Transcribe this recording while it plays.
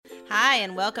Hi,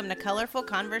 and welcome to Colorful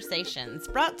Conversations,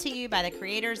 brought to you by the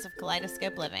creators of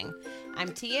Kaleidoscope Living.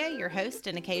 I'm Tia, your host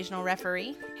and occasional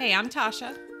referee. Hey, I'm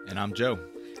Tasha. And I'm Joe.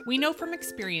 We know from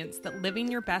experience that living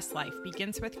your best life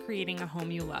begins with creating a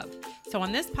home you love. So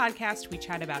on this podcast, we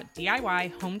chat about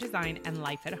DIY, home design, and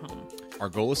life at home. Our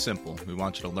goal is simple. We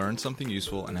want you to learn something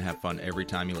useful and have fun every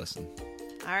time you listen.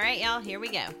 All right, y'all, here we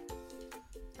go.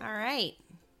 All right.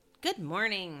 Good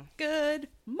morning. Good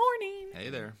morning. Hey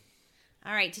there.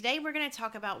 All right, today we're going to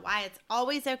talk about why it's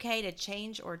always okay to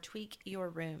change or tweak your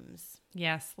rooms.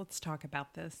 Yes, let's talk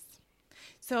about this.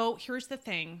 So here's the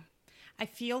thing. I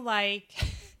feel like,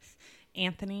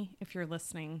 Anthony, if you're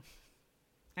listening,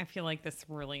 I feel like this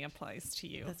really applies to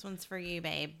you. This one's for you,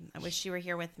 babe. I wish you were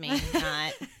here with me.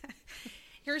 Not.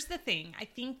 Here's the thing. I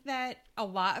think that a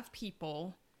lot of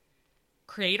people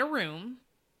create a room.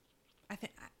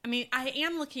 I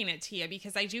am looking at Tia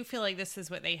because I do feel like this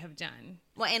is what they have done.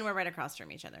 Well, and we're right across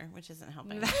from each other, which isn't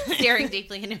helping. Staring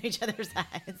deeply into each other's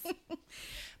eyes.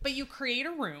 But you create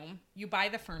a room, you buy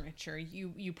the furniture,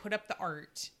 you put up the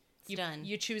art. It's done.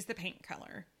 You choose the paint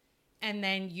color. And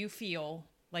then you feel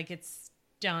like it's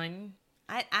done.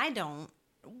 I don't.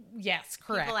 Yes,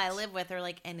 correct. People I live with are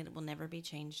like, and it will never be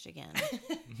changed again.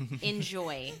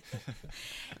 Enjoy.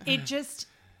 It just...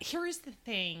 Here's the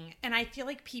thing, and I feel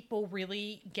like people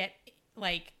really get,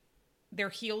 like, their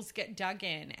heels get dug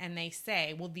in, and they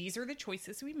say, well, these are the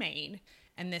choices we made,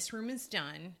 and this room is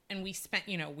done, and we spent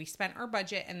our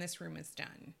budget, and this room is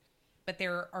done. But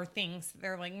there are things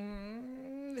they're like,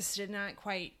 this did not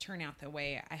quite turn out the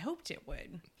way I hoped it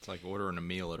would. It's like ordering a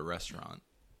meal at a restaurant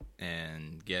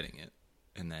and getting it,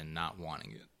 and then not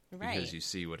wanting it. Right. Because you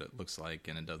see what it looks like,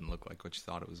 and it doesn't look like what you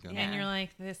thought it was going to And you're like,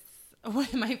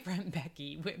 my friend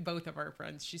Becky, both of our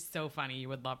friends, she's so funny. You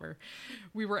would love her.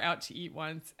 We were out to eat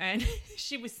once, and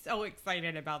she was so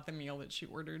excited about the meal that she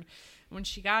ordered. When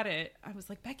she got it, I was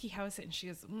like, Becky, how is it? And she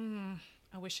goes,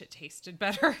 I wish it tasted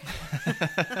better.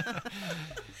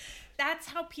 That's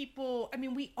how people,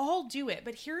 we all do it.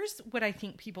 But here's what I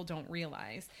think people don't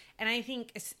realize. And I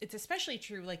think it's especially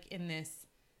true like in this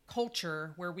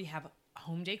culture where we have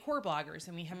home decor bloggers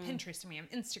and we have Pinterest and we have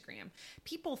Instagram.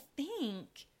 People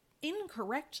think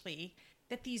incorrectly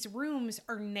that these rooms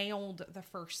are nailed the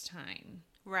first time.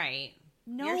 Right.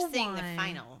 You're seeing the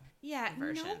final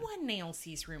version. No one nails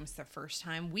these rooms the first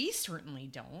time. We certainly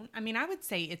don't. I would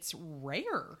say it's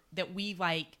rare that we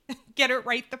get it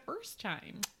right the first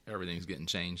time. Everything's getting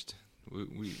changed.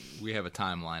 We have a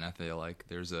timeline, I feel like.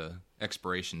 There's a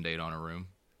expiration date on a room.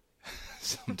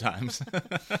 Sometimes.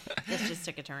 This just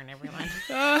took a turn, everyone.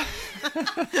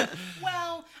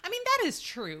 Well, that is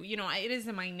true. It is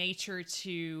in my nature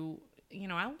to,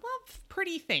 I love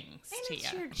pretty things. And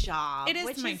it's your job. It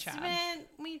is my job.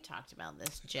 We talked about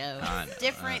this, Joe. It's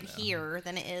different here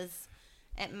than it is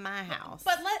at my house.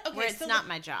 But where it's not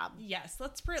my job. Yes,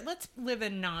 let's live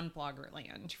in non-blogger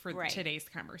land for today's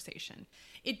conversation.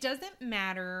 It doesn't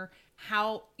matter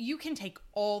how you can take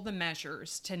all the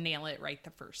measures to nail it right the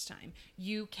first time.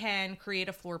 You can create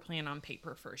a floor plan on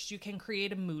paper first. You can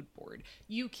create a mood board.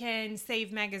 You can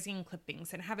save magazine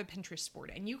clippings and have a Pinterest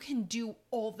board. And you can do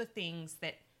all the things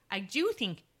that I do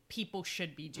think people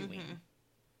should be doing. Mm-hmm.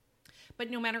 But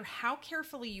no matter how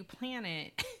carefully you plan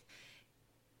it,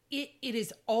 it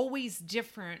is always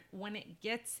different when it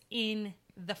gets in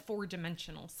the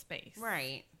 4-dimensional space.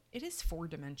 Right. It is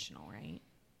 4-dimensional, right?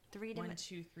 1,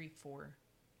 2, 3, 4.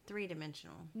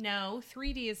 3-dimensional. No,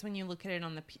 3D is when you look at it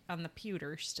on the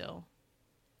pewter still.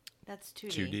 That's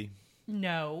 2D. 2D?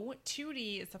 No,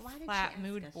 2D is a flat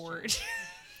mood board.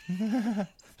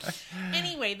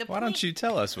 Anyway, Why don't you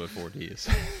tell us what 4D is?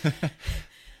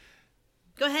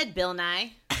 Go ahead, Bill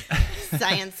Nye.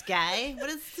 Science guy. What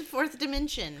is the 4th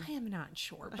dimension? I am not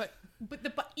sure, but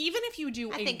even if you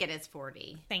do I think it is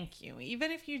 4D. Thank you. Even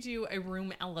if you do a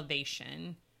room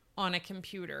elevation on a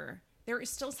computer, there is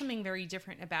still something very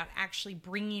different about actually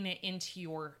bringing it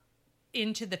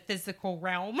into the physical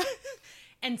realm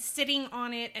and sitting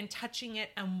on it and touching it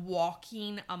and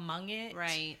walking among it.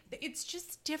 Right. It's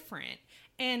just different.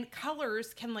 And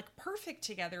colors can look perfect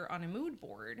together on a mood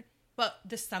board, but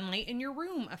the sunlight in your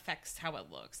room affects how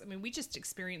it looks. We just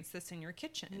experienced this in your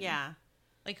kitchen. Yeah.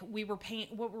 Like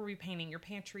what were we painting? Your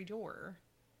pantry door.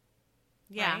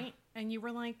 Yeah. Right? And you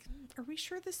were like, are we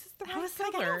sure this is the right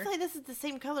color? I don't feel like this is the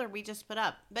same color we just put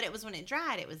up. But it was when it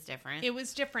dried, it was different. It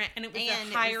was different. And it was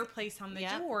a higher place on the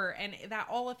door. And that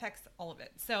all affects all of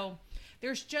it. So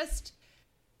there's just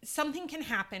something can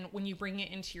happen when you bring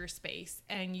it into your space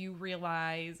and you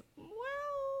realize, well,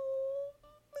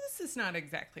 this is not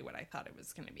exactly what I thought it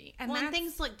was going to be. And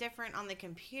things look different on the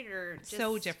computer. Just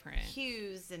so different.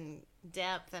 Hues and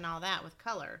depth and all that with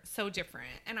color. So different.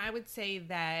 And I would say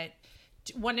that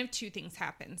one of two things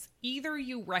happens. Either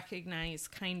you recognize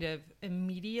kind of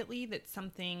immediately that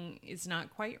something is not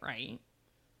quite right,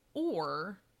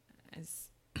 or,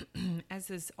 as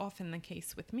is often the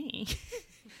case with me,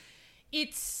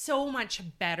 it's so much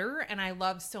better, and I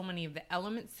love so many of the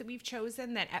elements that we've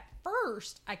chosen that at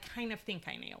first I kind of think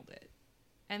I nailed it.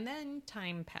 And then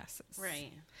time passes.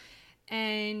 Right.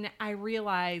 And I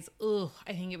realize, I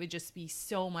think it would just be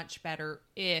so much better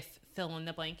if fill in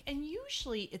the blank. And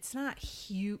usually it's not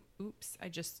huge. Oops,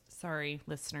 sorry,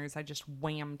 listeners, I just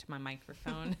whammed my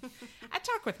microphone. I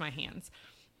talk with my hands.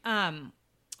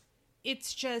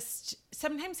 It's just,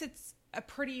 sometimes it's a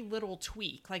pretty little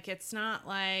tweak. Like, it's not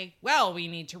like, well, we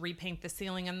need to repaint the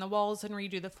ceiling and the walls and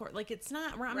redo the floor. Like, it's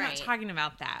not, I'm not talking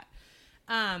about that.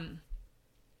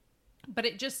 But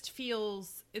it just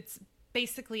feels, it's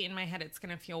basically in my head, it's going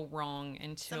to feel wrong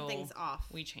until something's off.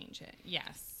 We change it.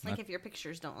 Yes. Like if your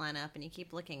pictures don't line up and you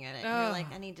keep looking at it, and you're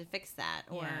like, I need to fix that.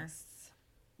 Or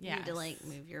you need to like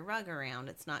move your rug around.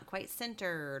 It's not quite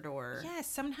centered, or. Yes.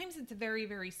 Sometimes it's very,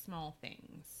 very small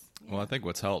things. Yeah. Well, I think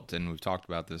what's helped, and we've talked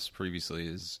about this previously,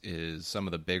 is some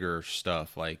of the bigger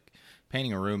stuff. Like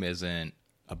painting a room isn't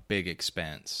a big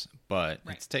expense, but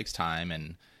it takes time.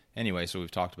 And anyway, so we've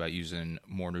talked about using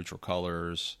more neutral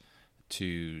colors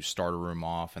to start a room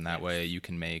off, and that way you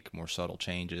can make more subtle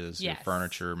changes. Your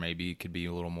furniture maybe could be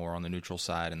a little more on the neutral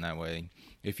side, and that way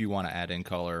if you want to add in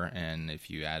color, and if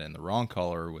you add in the wrong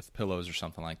color with pillows or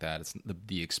something like that, it's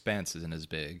the expense isn't as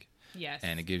big. Yes.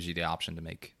 And it gives you the option to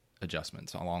make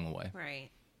adjustments along the way. Right.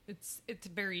 It's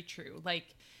very true.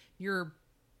 Like your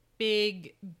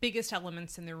biggest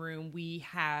elements in the room, we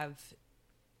have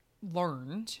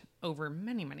learned over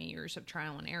many, many years of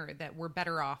trial and error that we're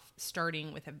better off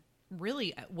starting with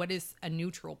what is a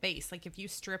neutral base. Like if you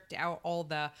stripped out all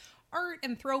the art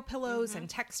and throw pillows and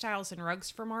textiles and rugs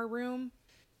from our room,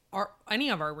 or any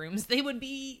of our rooms, they would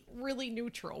be really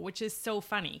neutral, which is so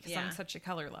funny because I'm such a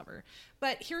color lover.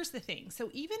 But here's the thing. So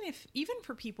even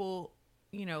for people,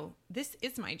 this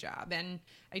is my job, and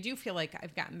I do feel like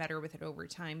I've gotten better with it over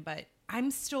time, but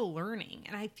I'm still learning.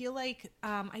 And I feel like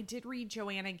I did read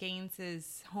Joanna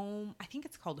Gaines's I think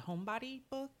it's called Homebody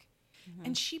book.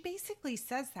 And she basically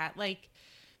says that, like,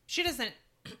 she doesn't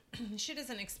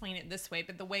explain it this way,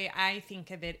 but the way I think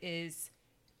of it is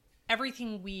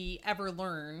everything we ever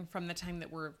learn from the time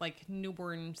that we're like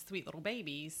newborn, sweet little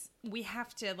babies, we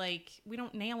have to we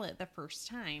don't nail it the first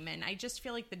time. And I just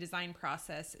feel like the design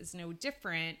process is no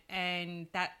different, and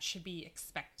that should be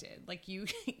expected. Like you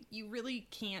really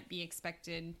can't be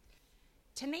expected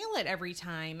to nail it every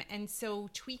time. And so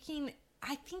tweaking,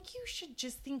 I think you should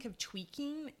just think of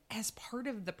tweaking as part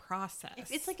of the process.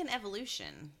 It's like an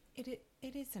evolution.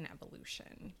 It is an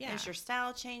evolution. Yeah. As your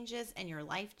style changes and your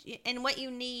life and what you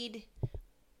need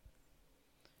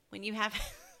when you have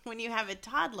a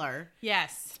toddler.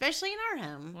 Yes. Especially in our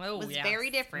home. Was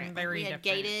very different. We had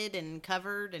gated and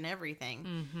covered and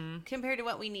everything compared to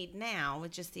what we need now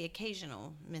with just the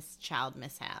occasional child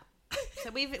mishap.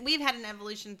 So we've had an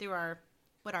evolution through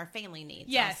what our family needs.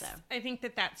 Yes, also. I think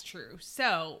that's true.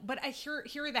 So, but here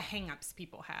are the hang-ups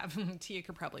people have. Tia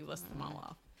could probably list them all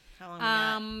off. How long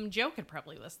we got? Joe could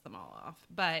probably list them all off.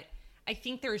 But I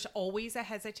think there's always a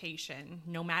hesitation,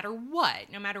 no matter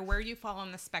what, no matter where you fall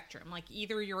on the spectrum. Like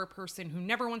either you're a person who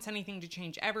never wants anything to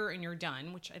change ever and you're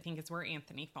done, which I think is where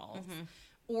Anthony falls.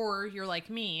 Or you're like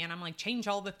me and I'm like, change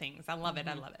all the things. I love it.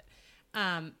 I love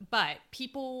it. But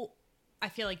people, I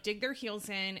feel like, dig their heels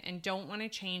in and don't want to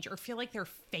change, or feel like they're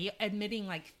admitting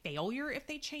like failure if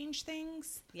they change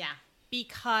things. Yeah.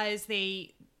 Because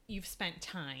you've spent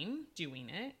time doing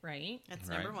it, right? That's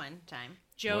number one, time.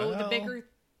 Joe,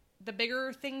 the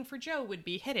bigger thing for Joe would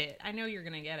be hit it. I know you're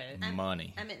going to get it.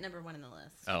 Money. I'm at number one in the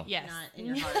list. Oh. Yes. Not in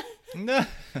your heart.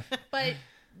 But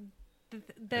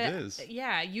it is.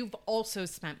 Yeah, you've also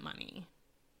spent money.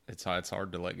 It's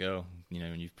hard to let go,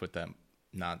 when you've put that,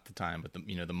 not the time, but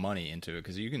the money into it,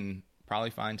 because you can probably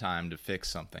find time to fix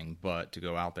something, but to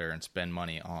go out there and spend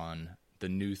money on the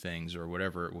new things or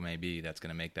whatever it may be that's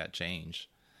going to make that change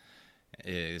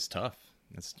is tough.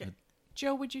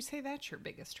 Joe, would you say that's your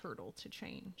biggest hurdle to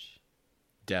change?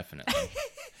 Definitely.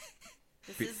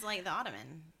 This is like the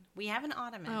ottoman. We have an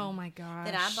ottoman. Oh my gosh.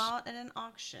 That I bought at an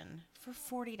auction for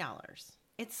 $40.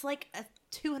 It's like a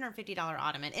 $250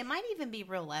 ottoman. It might even be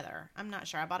real leather. I'm not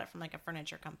sure. I bought it from like a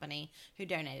furniture company who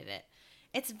donated it.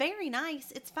 It's very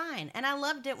nice. It's fine. And I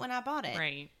loved it when I bought it.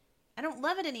 Right. I don't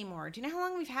love it anymore. Do you know how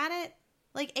long we've had it?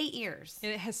 Like 8 years.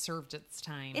 It has served its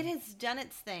time. It has done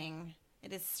its thing.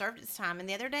 It has served its time. And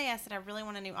the other day I said I really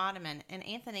want a new ottoman, and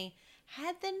Anthony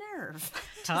had the nerve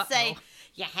to say,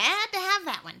 you had to have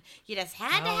that one. You just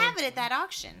had to have it at that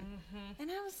auction. And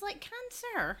I was like, kind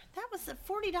sir, that was a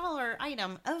 $40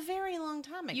 item a very long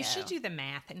time ago. You should do the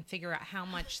math and figure out how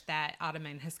much that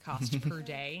ottoman has cost per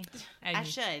day. And I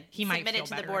should. He might submit feel it to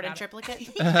the better board in about it. triplicate.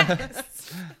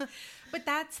 Yes. But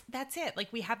that's it.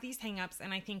 Like, we have these hang-ups,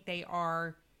 and I think they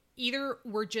are either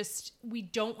we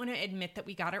don't want to admit that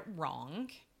we got it wrong,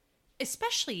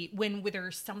 especially when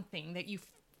there's something that you've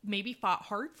maybe fought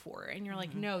hard for, and you're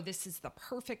like, no, this is the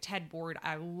perfect headboard.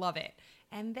 I love it.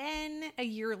 And then a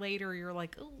year later, you're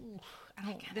like, oh,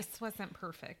 this wasn't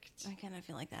perfect. I kind of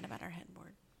feel like that about our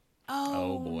headboard.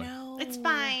 Oh, boy. No. It's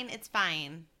fine. It's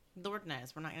fine. Lord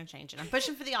knows we're not going to change it. I'm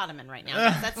pushing for the ottoman right now.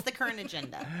 That's the current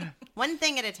agenda. One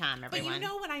thing at a time, everyone. But you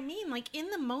know what I mean? Like, in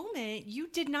the moment, you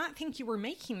did not think you were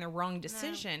making the wrong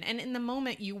decision. No. And in the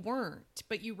moment, you weren't.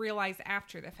 But you realize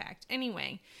after the fact.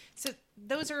 Anyway, so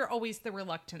those are always the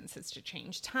reluctances to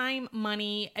change. Time,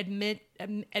 money,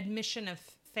 admission of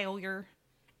failure,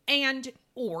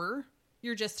 or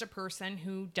you're just a person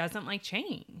who doesn't like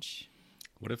change.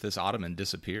 What if this ottoman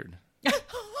disappeared?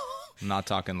 I'm not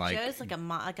talking like Joe's like a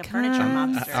furniture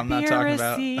mobster. I'm not talking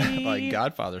about like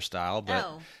Godfather style,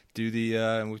 but do the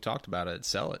and we've talked about it,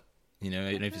 sell it. You know,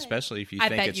 and especially if you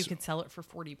think bet you could sell it for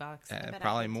 $40.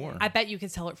 Probably more. I bet you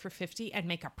could sell it for $50 and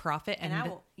make a profit. And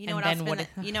you know what I'll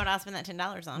spend that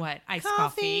 $10 on? What? Iced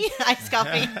coffee. Iced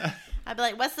coffee. I'd be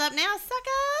like, what's up now,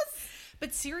 suckers?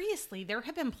 But seriously, there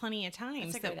have been plenty of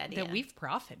times that we've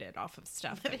profited off of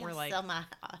stuff that we're like...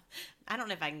 I don't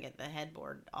know if I can get the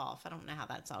headboard off. I don't know how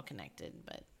that's all connected,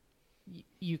 but...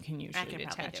 You can usually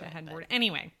attach a headboard.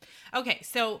 Anyway. Okay,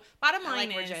 so bottom line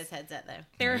is... where Joe's head's at, though.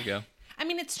 There you go. I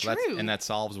mean, it's true. And that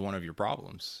solves one of your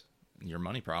problems. Your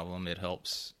money problem. It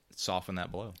helps soften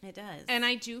that blow. It does. And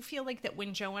I do feel like that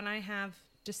when Joe and I have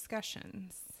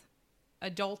discussions...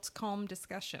 adult calm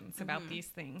discussions about these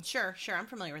things. Sure. I'm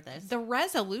familiar with those. The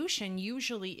resolution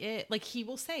usually like he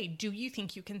will say, do you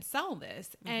think you can sell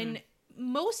this? And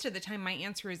most of the time my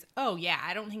answer is, oh yeah,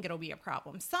 I don't think it'll be a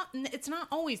problem. It's not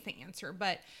always the answer,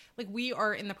 but like we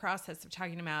are in the process of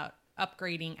talking about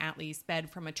upgrading Atlee's bed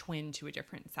from a twin to a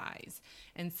different size.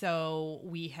 And so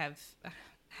we have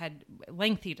had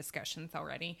lengthy discussions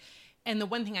already. And the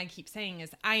one thing I keep saying is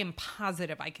I am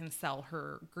positive I can sell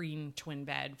her green twin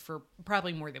bed for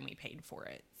probably more than we paid for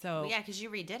it. So yeah, because you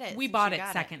redid it. We bought it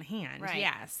secondhand. Right.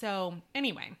 Yeah. So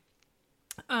anyway,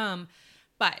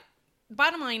 but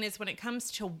bottom line is when it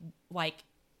comes to like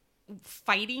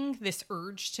fighting this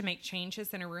urge to make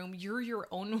changes in a room, you're your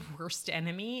own worst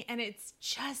enemy. And it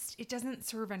doesn't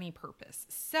serve any purpose.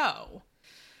 So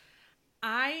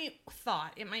I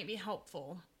thought it might be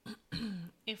helpful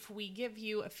if we give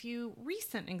you a few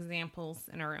recent examples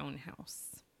in our own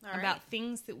house about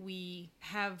things that we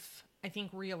have, I think,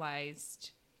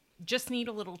 realized just need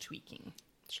a little tweaking.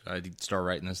 Should I start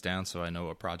writing this down so I know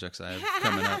what projects I have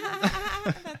coming up?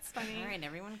 That's funny. All right,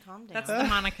 everyone calm down. That's the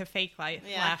Monica fake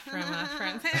laugh from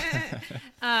friends.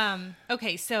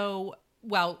 Okay, so,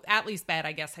 Atlee's bed,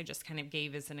 I guess I just kind of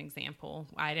gave as an example.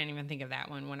 I didn't even think of that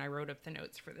one when I wrote up the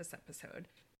notes for this episode.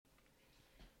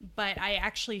 But I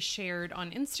actually shared on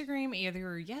Instagram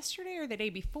either yesterday or the day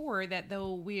before that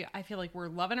I feel like we're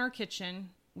loving our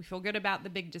kitchen. We feel good about the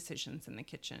big decisions in the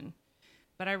kitchen.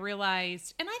 But I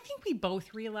realized, and I think we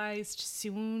both realized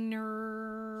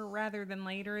sooner rather than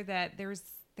later that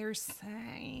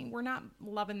we're not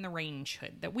loving the range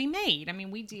hood that we made. I mean,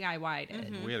 we DIY'd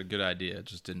it. We had a good idea. It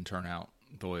just didn't turn out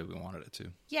the way we wanted it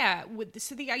to. Yeah.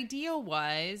 So the idea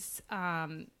was...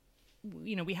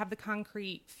 we have the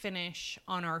concrete finish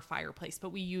on our fireplace, but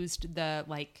we used the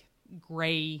like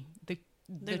gray, the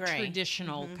gray.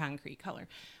 Traditional concrete color.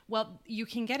 Well, you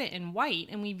can get it in white,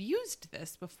 and we've used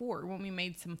this before when we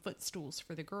made some footstools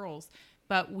for the girls,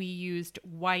 but we used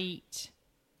white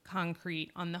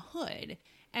concrete on the hood.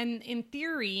 And in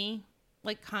theory,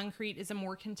 like concrete is a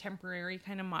more contemporary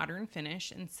kind of modern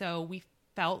finish. And so we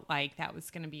felt like that was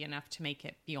going to be enough to make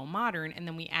it feel modern. And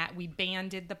then we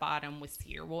banded the bottom with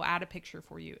cedar. We'll add a picture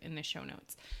for you in the show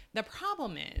notes. The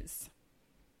problem is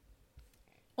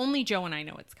only Joe and I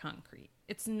know it's concrete.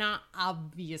 It's not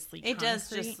obviously concrete. It does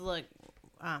just look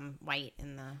white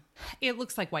in the... It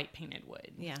looks like white painted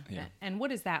wood. Yeah. And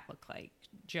what does that look like,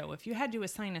 Joe? If you had to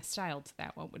assign a style to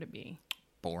that, what would it be?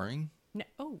 Boring? No.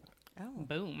 Oh.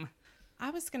 Boom. I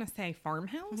was going to say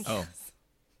farmhouse. Oh.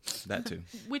 That too.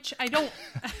 Which I don't.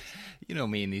 You know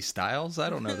me and these styles. I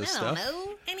don't know this stuff.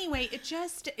 Anyway,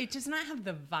 it does not have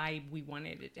the vibe we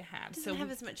wanted it to have. It doesn't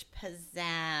have as much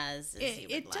pizzazz as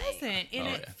it like. doesn't. And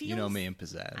it feels, you know me and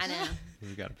pizzazz. I know.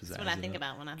 We got a pizzazz. That's what I think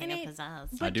about when I think of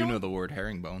pizzazz. I do know the word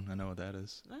herringbone. I know what that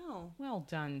is. Oh, well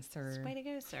done, sir. way to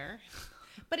go, sir.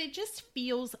 But it just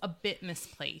feels a bit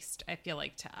misplaced, I feel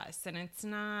like, to us. And it's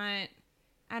not,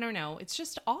 I don't know, it's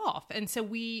just off. And so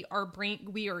we are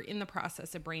in the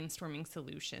process of brainstorming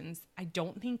solutions. I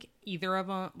don't think either of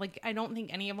them, I don't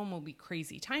think any of them will be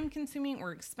crazy time consuming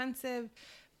or expensive.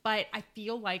 But I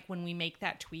feel like when we make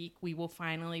that tweak, we will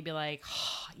finally be like,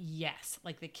 oh, yes,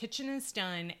 like the kitchen is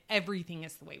done. Everything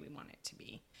is the way we want it to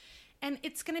be. And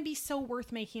it's going to be so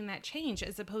worth making that change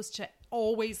as opposed to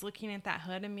always looking at that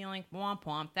hood and being like, womp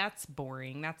womp, that's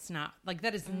boring. That's not,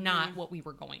 that is not what we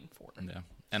were going for. Yeah.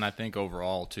 And I think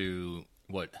overall, too,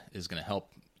 what is going to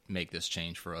help make this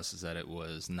change for us is that it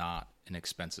was not an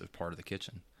expensive part of the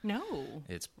kitchen. No.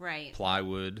 It's right.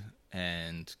 plywood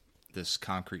and this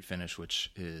concrete finish,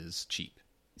 which is cheap.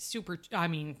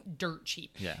 Dirt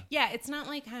cheap. Yeah. Yeah, it's not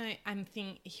like I'm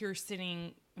here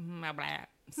sitting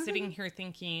here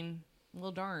thinking,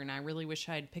 well, darn, I really wish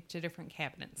I'd picked a different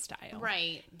cabinet style.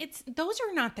 Right. Those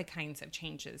are not the kinds of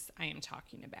changes I am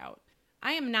talking about.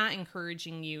 I am not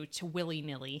encouraging you to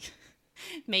willy-nilly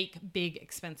make big,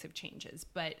 expensive changes,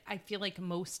 but I feel like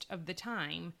most of the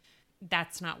time,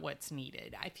 that's not what's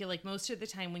needed. I feel like most of the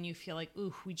time when you feel like,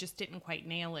 ooh, we just didn't quite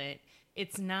nail it,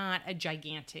 it's not a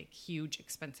gigantic, huge,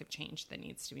 expensive change that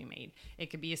needs to be made. It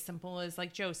could be as simple as,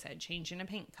 like Joe said, changing a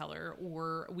paint color,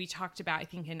 or we talked about, I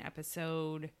think in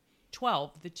episode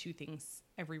 12, the 2 things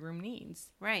every room needs.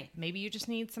 Right. Maybe you just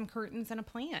need some curtains and a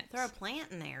plant. Throw a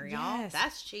plant in there, y'all. Yes.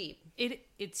 That's cheap.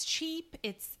 It's cheap.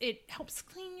 It helps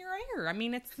clean your air. I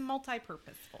mean, it's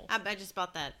multi-purposeful. I just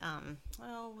bought that,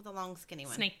 the long skinny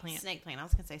one. Snake plant. Snake plant. I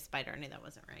was going to say spider. I knew that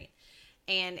wasn't right.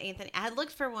 And Anthony, I had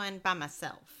looked for one by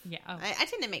myself. Yeah. Oh. I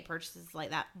tend to make purchases like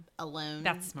that alone.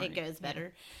 That's smart. It goes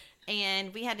better. Yeah.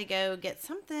 And we had to go get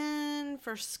something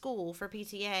for school, for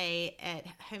PTA at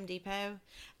Home Depot.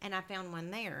 And I found one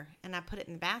there. And I put it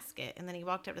in the basket. And then he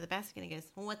walked up to the basket and he goes,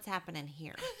 well, what's happening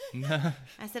here?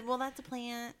 I said, well, that's a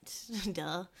plant.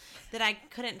 Duh. That I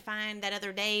couldn't find that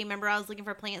other day. Remember, I was looking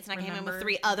for plants and I came in with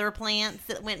 3 other plants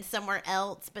that went somewhere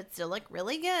else, but still look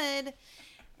really good.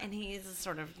 And he just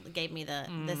sort of gave me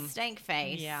the stank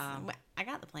face. Yeah. I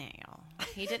got the plant, y'all.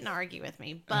 He didn't argue with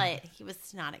me, but he was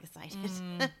not excited.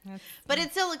 But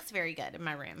it still looks very good in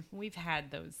my room. We've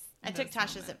had those. I took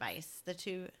Tasha's advice. The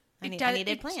 2 I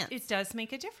needed plants. It does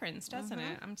make a difference, doesn't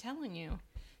it? I'm telling you.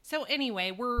 So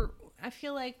anyway, I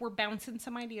feel like we're bouncing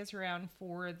some ideas around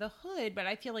for the hood, but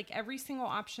I feel like every single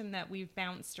option that we've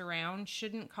bounced around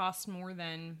shouldn't cost more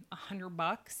than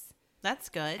 $100. That's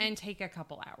good. And take a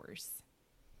couple hours.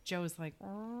 Joe's like,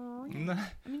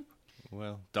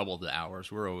 well, double the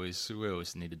hours. We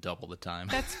always need to double the time.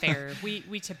 That's fair.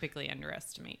 We typically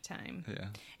underestimate time. Yeah.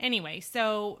 Anyway,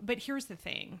 but here's the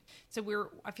thing. So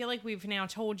I feel like we've now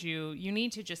told you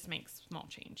need to just make small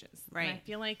changes. Right. And I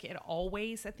feel like it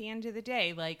always at the end of the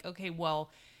day, like, okay,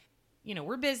 well,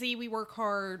 we're busy, we work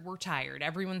hard, we're tired,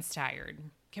 everyone's tired.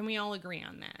 Can we all agree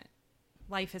on that?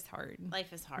 Life is hard.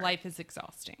 Life is hard. Life is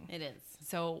exhausting. It is.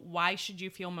 So why should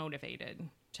you feel motivated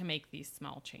to make these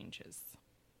small changes?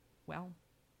 Well,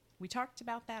 we talked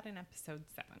about that in episode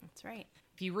 7. That's right.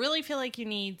 If you really feel like you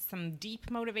need some deep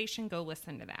motivation, go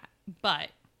listen to that.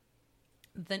 But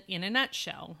in a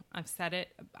nutshell, I've said it,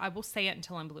 I will say it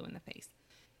until I'm blue in the face.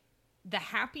 The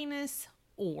happiness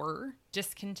or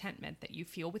discontentment that you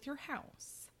feel with your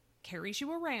house carries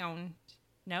you around.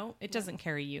 No, it doesn't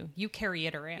carry you. You carry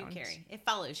it around. It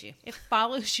follows you. It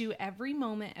follows you every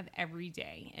moment of every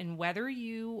day. And whether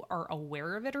you are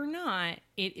aware of it or not,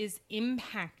 it is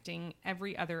impacting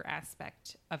every other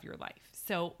aspect of your life.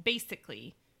 So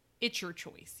basically, it's your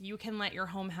choice. You can let your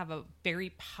home have a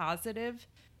very positive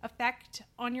effect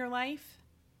on your life,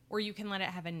 or you can let it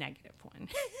have a negative one.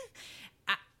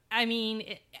 I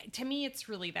mean, to me, it's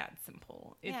really that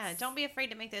simple. Don't be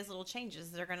afraid to make those little changes.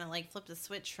 They're going to flip the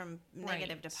switch from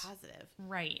negative to positive.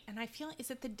 Right. And I feel, is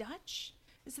it the Dutch?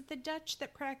 Is it the Dutch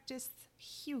that practice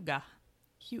hygge?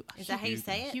 Is that how you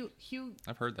say it?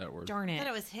 I've heard that word. Darn it. I thought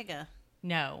it was hygge.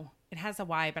 No, it has a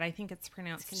Y, but I think it's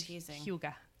pronounced confusing.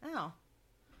 Hygge. Oh.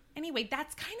 Anyway,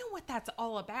 that's kind of what that's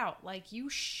all about. Like, you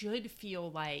should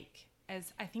feel like,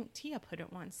 as I think Tia put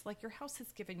it once, like your house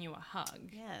has given you a hug.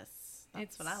 Yes.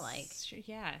 That's what I like.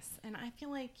 Yes. And I feel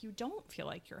like you don't feel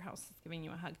like your house is giving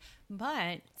you a hug.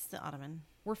 But it's the ottoman.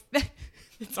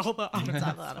 It's all the ottoman. It's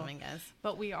all the ottoman, guys.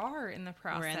 But we are in the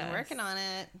process. We're working on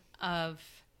it. Of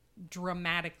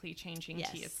dramatically changing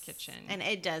Tia's kitchen. And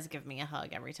it does give me a hug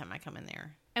every time I come in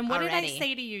there. And what did I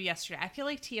say to you yesterday? I feel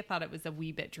like Tia thought it was a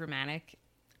wee bit dramatic.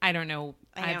 I don't know.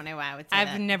 I don't know why I would say I've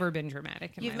that. never been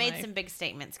dramatic in You've my made life. some big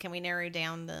statements. Can we narrow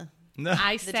down the... No.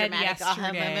 I the said dramatic aha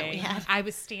moment we yesterday, had? I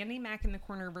was standing back in the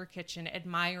corner of our kitchen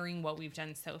admiring what we've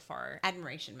done so far.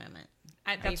 Admiration moment.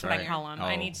 That's what right. I call them. Oh.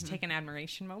 I need to take an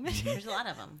admiration moment. There's a lot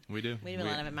of them. We do. We do a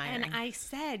lot of admiring. And I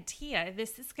said, Tia,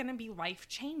 this is going to be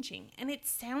life-changing. And it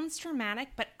sounds dramatic,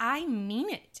 but I mean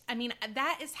it. I mean,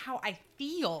 that is how I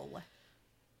feel.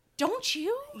 Don't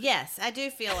you? Yes, I do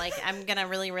feel like I'm going to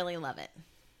really, really love it.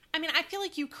 I mean, I feel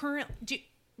like you currently...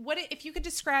 What if you could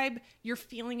describe your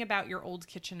feeling about your old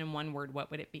kitchen in one word, what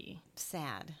would it be?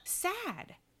 Sad.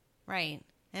 Sad. Right.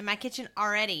 And my kitchen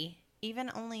already,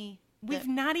 even only... We've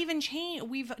not even changed.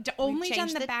 We've only done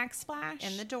changed the the- backsplash.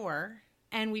 And the door.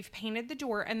 And we've painted the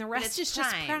door. And the But rest it's is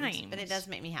just primed. But it does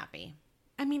make me happy.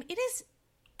 I mean, it is...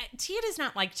 Tia does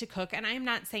not like to cook. And I am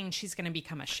not saying she's going to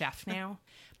become a chef now.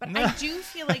 But I do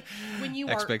feel like when you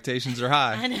are... Expectations are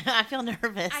high. I know. I feel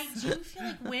nervous. I do feel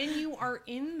like when you are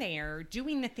in there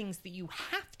doing the things that you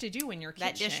have to do in your kitchen...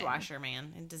 That dishwasher,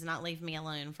 man. It does not leave me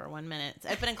alone for 1 minute. It's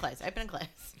open and close. Open and close.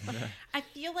 I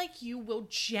feel like you will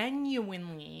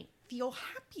genuinely feel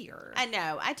happier. I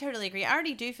know. I totally agree. I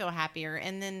already do feel happier.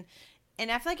 And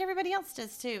I feel like everybody else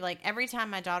does too. Like every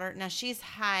time my daughter... Now she's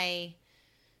high...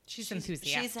 She's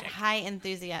enthusiastic.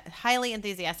 She's a highly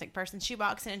enthusiastic person. She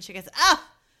walks in and she goes, "Oh,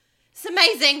 it's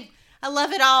amazing! I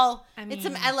love it all. I mean-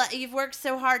 You've worked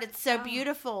so hard. It's so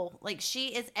beautiful." Like she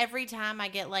is every time I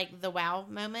get like the wow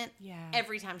moment. Yeah.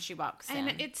 Every time she walks in,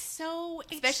 And it's so...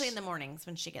 especially in the mornings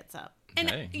when she gets up. And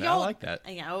Hey, I y'all, like that.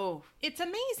 I go, it's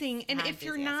amazing. And High if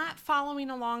you're enthusiasm. not following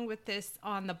along with this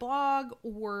on the blog,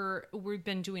 or we've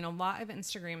been doing a lot of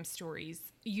Instagram stories,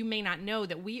 you may not know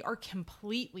that we are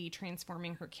completely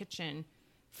transforming her kitchen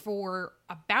for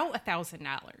about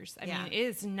 $1,000. I Yeah. mean, it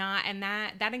is not, and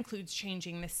that includes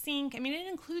changing the sink. I mean, it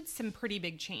includes some pretty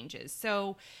big changes.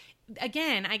 So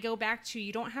again, I go back to,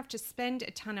 you don't have to spend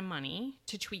a ton of money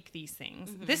to tweak these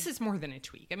things. This is more than a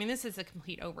tweak. I mean, this is a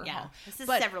complete overhaul. Yeah, this is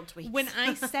But several tweaks. When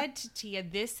I said to Tia,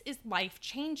 this is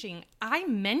life-changing, I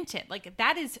meant it. Like,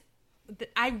 that is...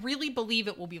 I really believe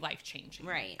it will be life-changing.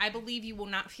 Right. I believe you will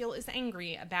not feel as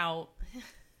angry about,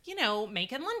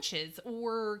 making lunches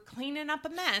or cleaning up a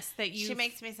mess that you... she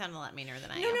makes me sound a lot meaner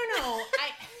than I am. No.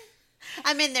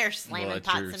 I'm in there slamming Well, it's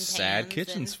pots your and pans. sad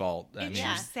kitchen's and fault. I It's mean,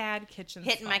 your sad kitchen.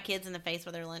 hitting my kids in the face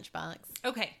with their lunchbox.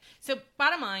 Okay, so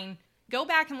bottom line, go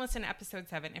back and listen to episode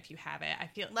 7 if you haven't.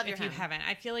 Love your if you home. haven't,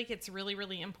 I feel like it's really,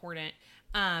 really important.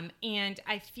 And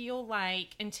I feel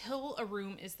like until a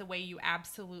room is the way you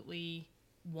absolutely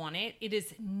want it, it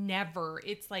is never.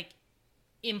 It's like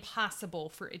impossible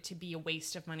for it to be a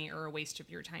waste of money or a waste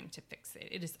of your time to fix it.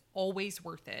 It is always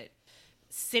worth it.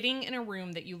 Sitting in a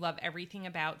room that you love everything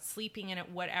about, sleeping in it,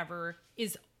 whatever,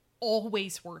 is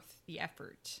always worth the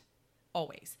effort.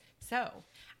 Always. So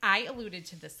I alluded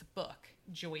to this book,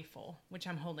 Joyful, which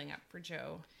I'm holding up for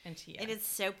Joe and Tia. It is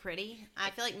so pretty. I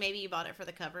feel like maybe you bought it for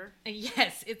the cover.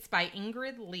 Yes, it's by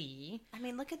Ingrid Lee. I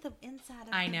mean, look at the inside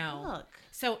of I the know. book.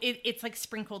 So it's like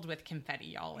sprinkled with confetti,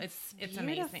 y'all. It's amazing.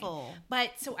 beautiful.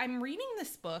 But so I'm reading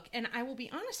this book, and I will be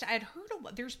honest, I had heard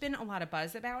there's been a lot of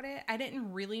buzz about it. I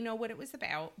didn't really know what it was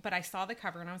about, but I saw the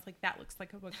cover and I was like, that looks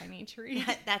like a book I need to read.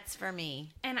 That's for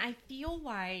me. And I feel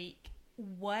like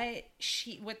what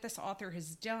this author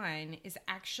has done is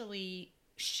actually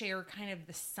share kind of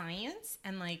the science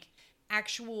and like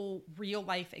actual real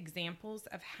life examples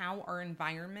of how our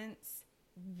environments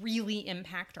really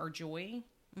impact our joy.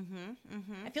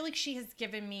 I feel like she has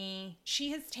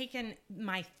taken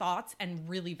my thoughts and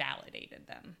really validated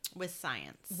them With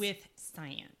science.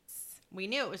 We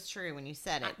knew it was true when you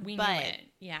said it. knew but it.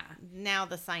 Yeah. now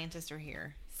the scientists are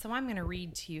here. So I'm going to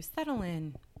read to you. Settle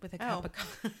in with a cup of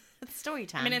coffee. It's story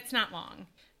time. I mean, it's not long.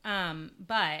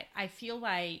 But I feel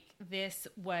like this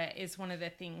is one of the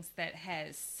things that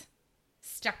has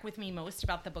stuck with me most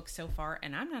about the book so far,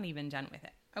 and I'm not even done with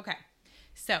it. Okay.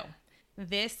 So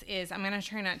this is, I'm going to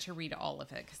try not to read all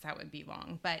of it because that would be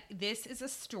long, but this is a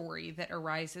story that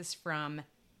arises from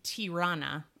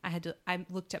Tirana. I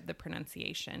looked up the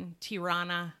pronunciation.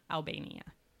 Tirana, Albania.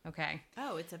 Okay.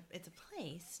 Oh, it's a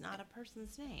place, not a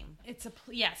person's name. It's a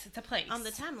place. On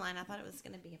the timeline, I thought it was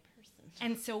going to be a person.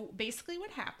 And so basically what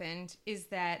happened is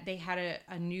that they had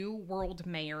a new world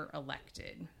mayor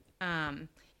elected. And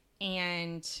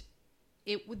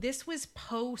this was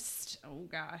post,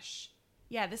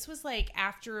 this was like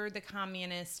after the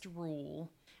communist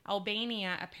rule.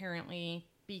 Albania apparently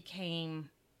became,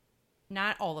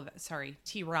 not all of it,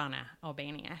 Tirana,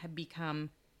 Albania, had become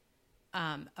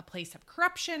a place of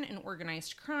corruption and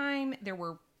organized crime. There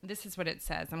were, this is what it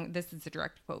says. This is a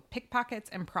direct quote. Pickpockets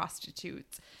and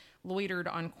prostitutes loitered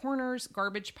on corners,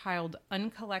 garbage piled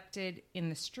uncollected in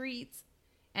the streets.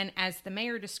 And as the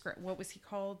mayor described, what was he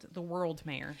called? The world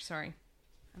mayor. Sorry.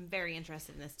 I'm very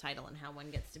interested in this title and how one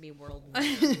gets to be world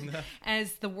mayor.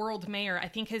 As the world mayor, I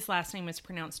think his last name was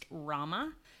pronounced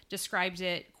Rama, described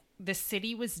it, the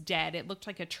city was dead. It looked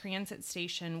like a transit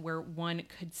station where one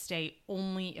could stay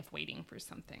only if waiting for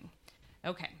something.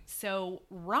 Okay, so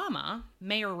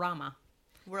Mayor Rama.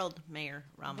 World Mayor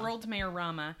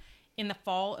Rama. In the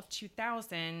fall of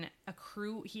 2000,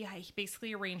 he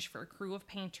basically arranged for a crew of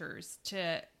painters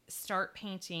to start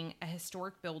painting a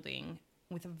historic building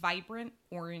with vibrant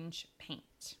orange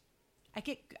paint. I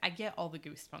get all the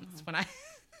goosebumps when I...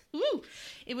 Woo!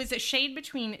 It was a shade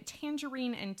between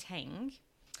tangerine and tang,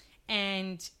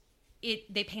 and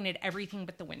they painted everything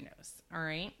but the windows, all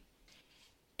right?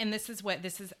 And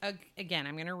again,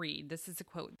 I'm going to read. This is a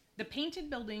quote. The painted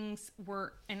buildings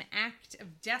were an act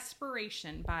of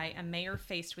desperation by a mayor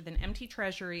faced with an empty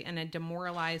treasury and a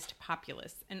demoralized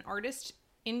populace. An artist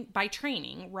by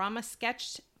training, Rama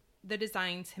sketched the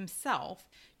designs himself,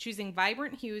 choosing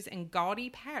vibrant hues and gaudy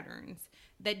patterns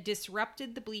that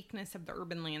disrupted the bleakness of the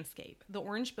urban landscape. The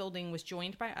orange building was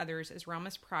joined by others as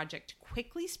Rama's project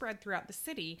quickly spread throughout the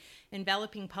city,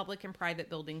 enveloping public and private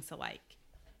buildings alike.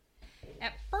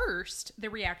 At first, the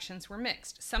reactions were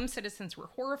mixed. Some citizens were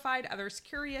horrified, others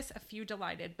curious, a few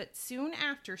delighted. But soon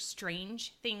after,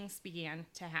 strange things began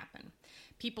to happen.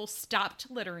 People stopped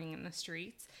littering in the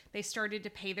streets. They started to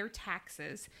pay their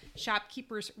taxes.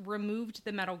 Shopkeepers removed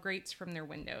the metal grates from their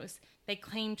windows. They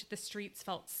claimed the streets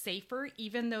felt safer,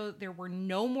 even though there were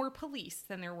no more police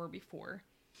than there were before.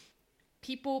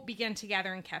 People began to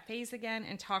gather in cafes again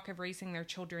and talk of raising their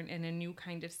children in a new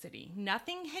kind of city.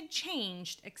 Nothing had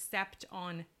changed except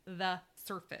on the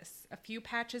surface. A few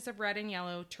patches of red and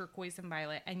yellow, turquoise and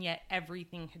violet, and yet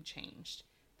everything had changed.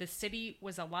 The city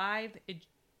was alive. I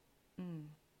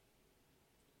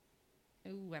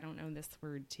don't know this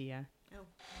word, Tia. Oh.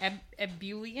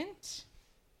 Ebullient?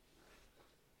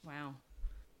 Wow.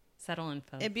 Subtle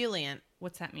info. Ebullient.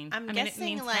 What's that mean? I'm guessing it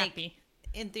means like happy.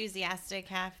 Enthusiastic,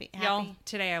 happy. Y'all,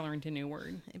 today I learned a new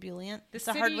word. Ebullient. It's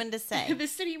a hard one to say. The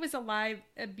city was alive,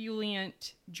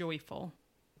 ebullient, joyful.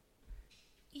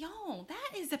 Y'all,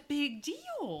 that is a big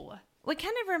deal. What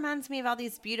kind of reminds me of all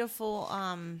these beautiful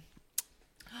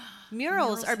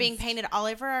murals are being painted all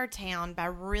over our town by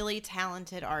really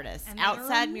talented artists. And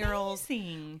outside murals.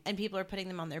 And people are putting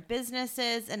them on their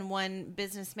businesses. And one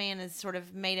businessman has sort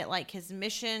of made it like his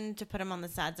mission to put them on the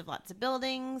sides of lots of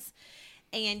buildings.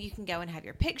 And you can go and have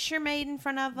your picture made in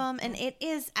front of them. And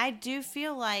I do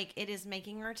feel like it is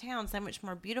making our town so much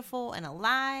more beautiful and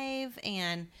alive.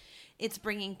 And it's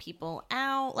bringing people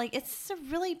out. Like, it's a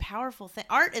really powerful thing.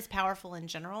 Art is powerful in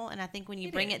general. And I think when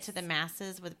you bring it to the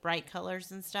masses with bright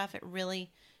colors and stuff,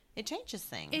 it changes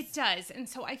things. It does. And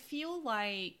so I feel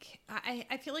like,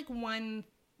 I feel like one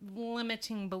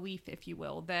limiting belief, if you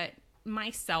will, that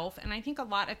myself and I think a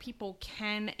lot of people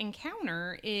can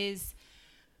encounter is,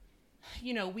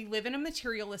 we live in a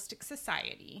materialistic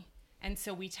society. And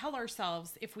so we tell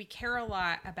ourselves if we care a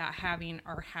lot about having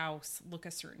our house look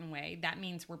a certain way, that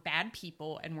means we're bad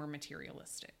people and we're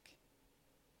materialistic.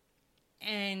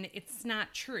 And it's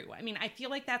not true. I mean, I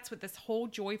feel like that's what this whole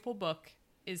joyful book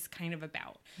is kind of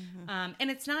about. Mm-hmm.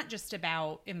 And it's not just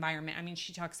about environment. I mean,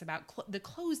 she talks about the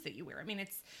clothes that you wear. I mean,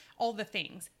 it's all the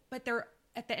things. But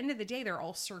at the end of the day, they're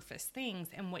all surface things.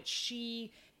 And what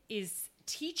she is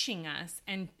teaching us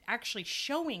and actually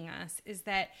showing us is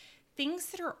that things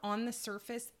that are on the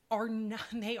surface are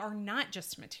not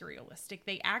just materialistic.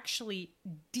 They actually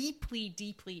deeply,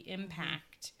 deeply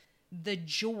impact the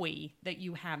joy that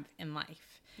you have in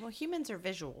life. Well, humans are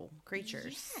visual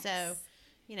creatures. Yes. So,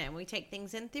 we take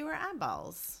things in through our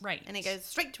eyeballs. Right. And it goes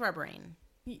straight to our brain.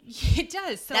 It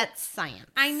does. So that's science.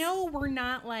 I know we're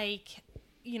not like,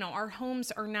 our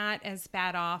homes are not as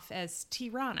bad off as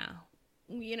Tirana.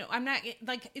 I'm not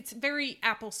like, it's very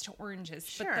apples to oranges.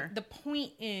 Sure. But the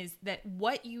point is that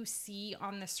what you see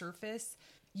on the surface,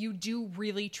 you do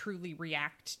really truly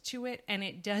react to it. And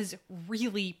it does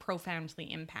really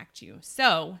profoundly impact you.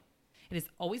 So it is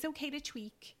always okay to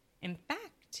tweak. In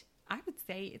fact, I would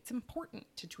say it's important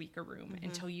to tweak a room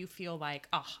until you feel like,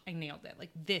 oh, I nailed it.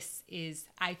 Like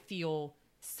I feel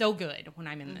so good when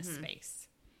I'm in this space.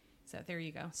 So there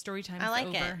you go. Story time. I like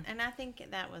over. it, and I think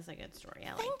that was a good story.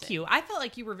 Thank you. I felt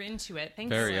like you were into it. Thanks.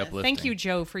 Very uplifting. Thank you,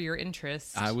 Joe, for your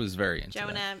interest. I was very into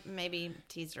Jonah maybe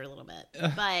teased her a little bit,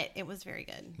 but it was very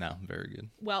good. No, very good.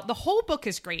 Well, the whole book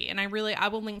is great, and I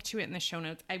will link to it in the show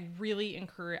notes. I really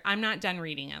encourage. I'm not done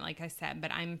reading it, like I said,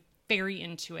 but I'm very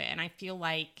into it, and I feel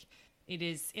like it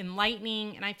is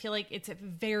enlightening, and I feel like it's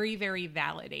very, very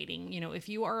validating. You know, if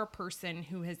you are a person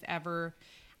who has ever,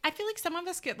 I feel like some of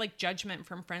us get like judgment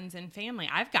from friends and family.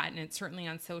 I've gotten it certainly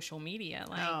on social media.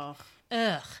 Like,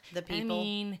 ugh, the people. I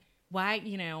mean, why,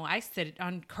 you know, I sit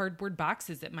on cardboard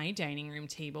boxes at my dining room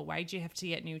table. Why'd you have to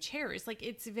get new chairs? Like,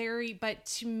 it's very, but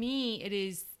to me, it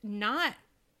is not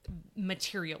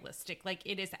materialistic. Like,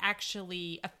 it is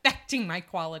actually affecting my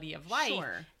quality of life.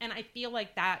 Sure. And I feel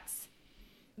like that's,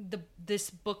 this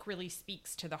book really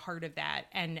speaks to the heart of that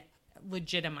and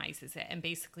legitimizes it and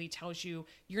basically tells you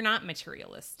you're not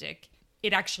materialistic.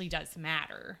 It actually does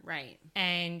matter. Right.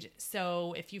 And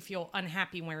so if you feel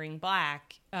unhappy wearing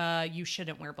black, you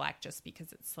shouldn't wear black just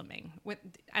because it's slimming.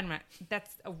 I don't know.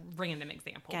 That's a random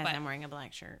example. Guys, but I'm wearing a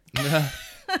black shirt.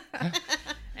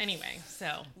 Anyway,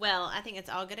 so. Well, I think it's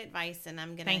all good advice, and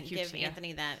I'm going to give Tia.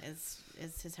 Anthony that is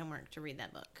his homework to read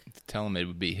that book. Tell him it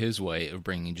would be his way of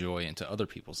bringing joy into other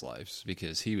people's lives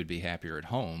because he would be happier at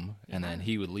home, and then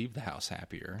he would leave the house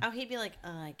happier. Oh, he'd be like,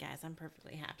 guys, I'm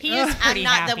perfectly happy. He is pretty I'm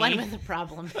not happy. the one with the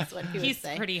problem, is what he would He's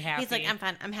say. pretty happy. He's like, I'm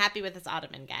fine. I'm happy with this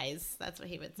ottoman, guys. That's what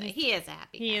he would say. He is a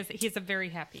happy guy. He's a very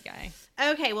happy guy.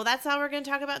 Okay, well, that's all we're going to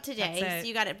talk about today. That's it. So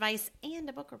you got advice and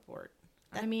a book report.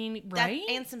 I mean, right?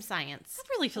 And some science. That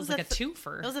really feels like a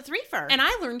twofer. It was a threefer. And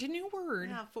I learned a new word.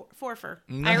 Yeah, fourfer.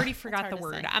 I already forgot hard the to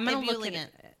word. say. I'm going to look Labeling at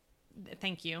it.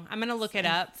 Thank you. I'm going to look it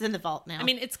up. It's in the vault now. I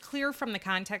mean, it's clear from the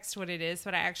context what it is,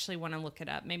 but I actually want to look it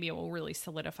up. Maybe it will really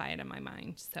solidify it in my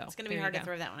mind. So it's going to be hard to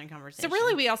throw that one in conversation. So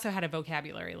really, we also had a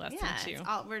vocabulary lesson too.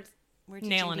 We're teaching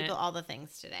Nailing people all the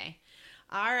things today.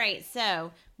 All right,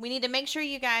 so we need to make sure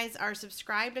you guys are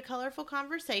subscribed to Colorful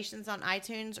Conversations on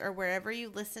iTunes or wherever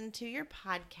you listen to your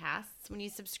podcasts. When you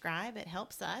subscribe, it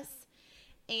helps us.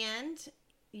 And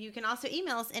you can also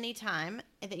email us anytime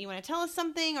that you want to tell us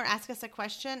something or ask us a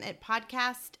question at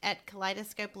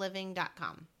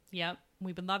podcast@kaleidoscopeliving.com. Yep,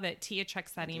 we would love it. Tia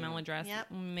checks that email address.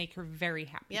 Yep. Make her very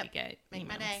happy to get Make emails.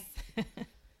 my day.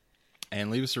 And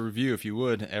leave us a review if you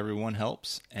would. Everyone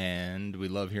helps, and we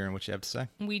love hearing what you have to say.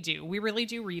 We do. We really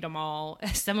do read them all.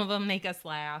 Some of them make us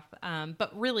laugh,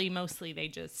 but really, mostly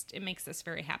it makes us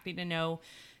very happy to know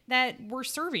that we're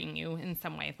serving you in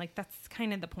some way. Like, that's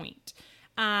kind of the point.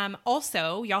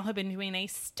 Also, y'all have been doing a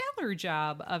stellar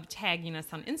job of tagging us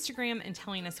on Instagram and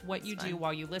telling us what you do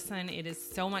while you listen. It is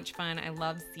so much fun. I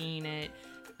love seeing it.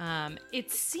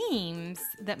 It seems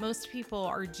that most people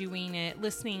are doing it,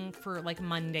 listening for like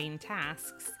mundane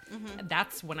tasks. Mm-hmm.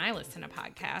 That's when I listen to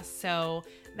podcasts. So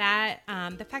that,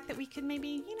 the fact that we could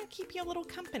maybe, keep you a little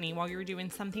company while you're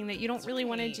doing something that you don't really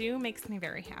want to do makes me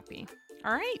very happy.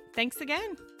 All right. Thanks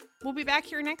again. We'll be back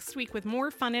here next week with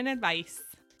more fun and advice.